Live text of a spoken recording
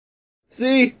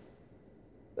See?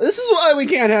 This is why we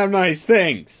can't have nice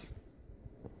things.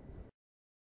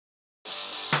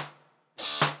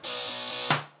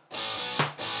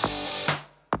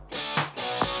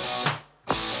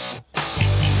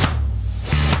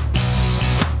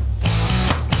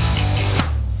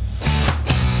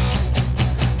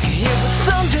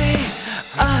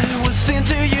 I was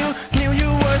into you, knew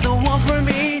you were the one for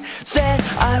me. Said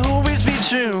I'll always be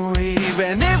true,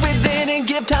 even if we didn't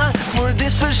give time for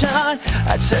this to shine.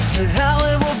 I said to hell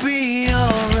it will be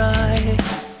alright.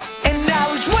 And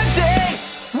now it's Wednesday,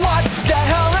 what the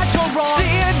hell I told wrong.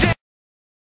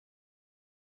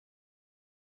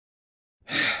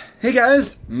 Hey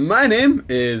guys, my name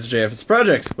is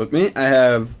Jfsprojects. With me I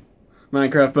have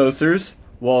Minecraft posters,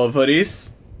 wall of hoodies,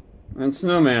 and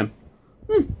snowman.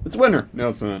 It's winter. No,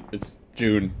 it's not. It's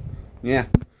June. Yeah.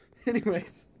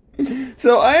 Anyways.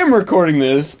 So, I am recording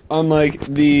this on, like,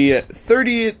 the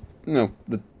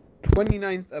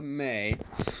 29th of May.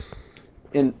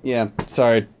 And, yeah,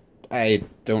 sorry. I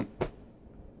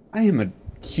am a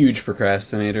huge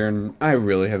procrastinator, and I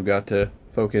really have got to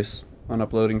focus on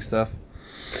uploading stuff.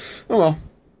 Oh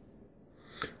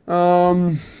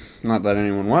well. Not that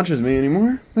anyone watches me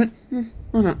anymore, but,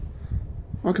 why not?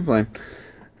 I'll complain.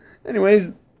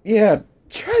 Anyways, yeah,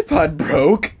 tripod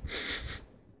broke.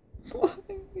 Why?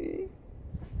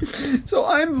 So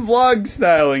I'm vlog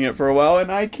styling it for a while,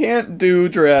 and I can't do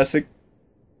Jurassic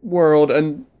World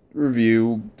and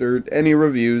review or any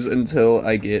reviews until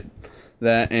I get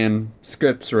that and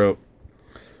scripts wrote.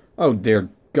 Oh dear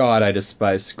God, I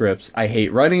despise scripts. I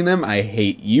hate writing them. I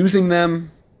hate using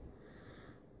them.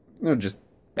 They're just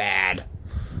bad.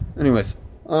 Anyways,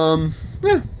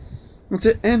 yeah. That's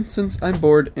it, and since I'm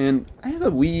bored and I have a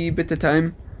wee bit of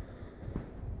time,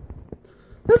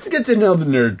 let's get to know the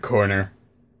nerd corner.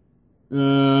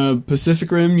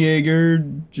 Pacific Rim, Jaeger,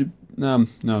 no,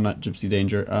 not Gypsy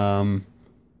Danger,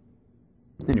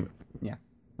 anyway, yeah,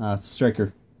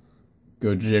 Striker,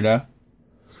 Gojira,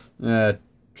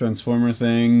 Transformer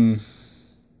thing,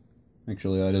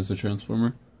 actually that is a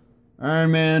Transformer,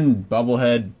 Iron Man,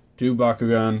 Bubblehead, 2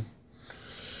 Bakugan.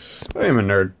 I am a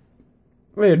nerd.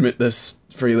 I admit this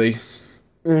freely,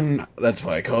 and that's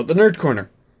why I call it the Nerd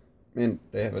Corner. And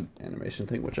they have an animation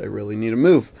thing which I really need to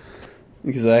move,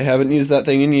 because I haven't used that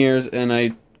thing in years, and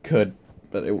I could,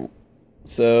 but it won't.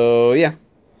 So, yeah.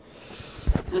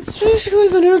 That's basically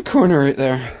the Nerd Corner right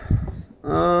there.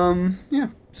 Yeah.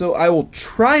 So I will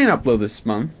try and upload this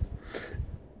month,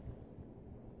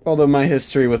 although my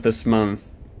history with this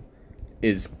month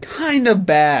is kind of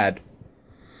bad.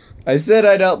 I said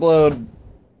I'd upload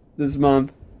this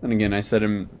month, and again I said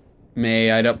in May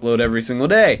I'd upload every single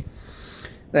day.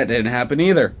 That didn't happen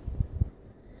either.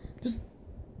 Just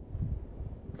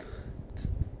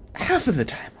half of the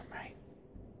time I'm right.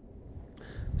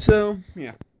 So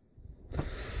yeah,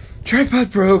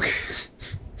 tripod broke.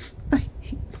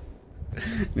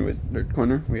 Anyways, Nerd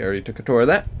Corner, we already took a tour of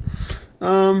that.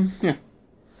 Yeah,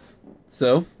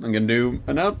 so I'm gonna do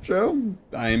an outro.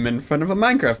 I'm in front of a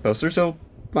Minecraft poster, so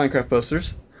Minecraft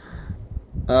posters.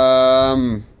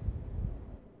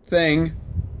 Thing.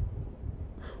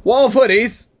 Wall of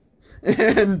hoodies.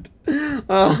 And,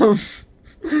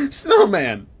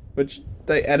 snowman. Which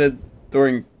they added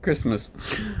during Christmas.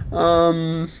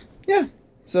 Yeah.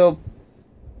 So,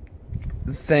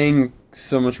 thanks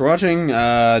so much for watching.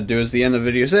 Do as the end of the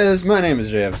video says, my name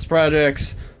is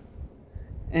Jfsprojects.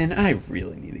 And I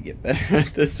really need to get better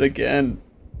at this again.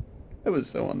 I was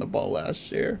so on the ball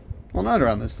last year. Well, not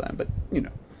around this time, but, you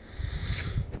know.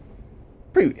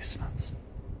 Previous months.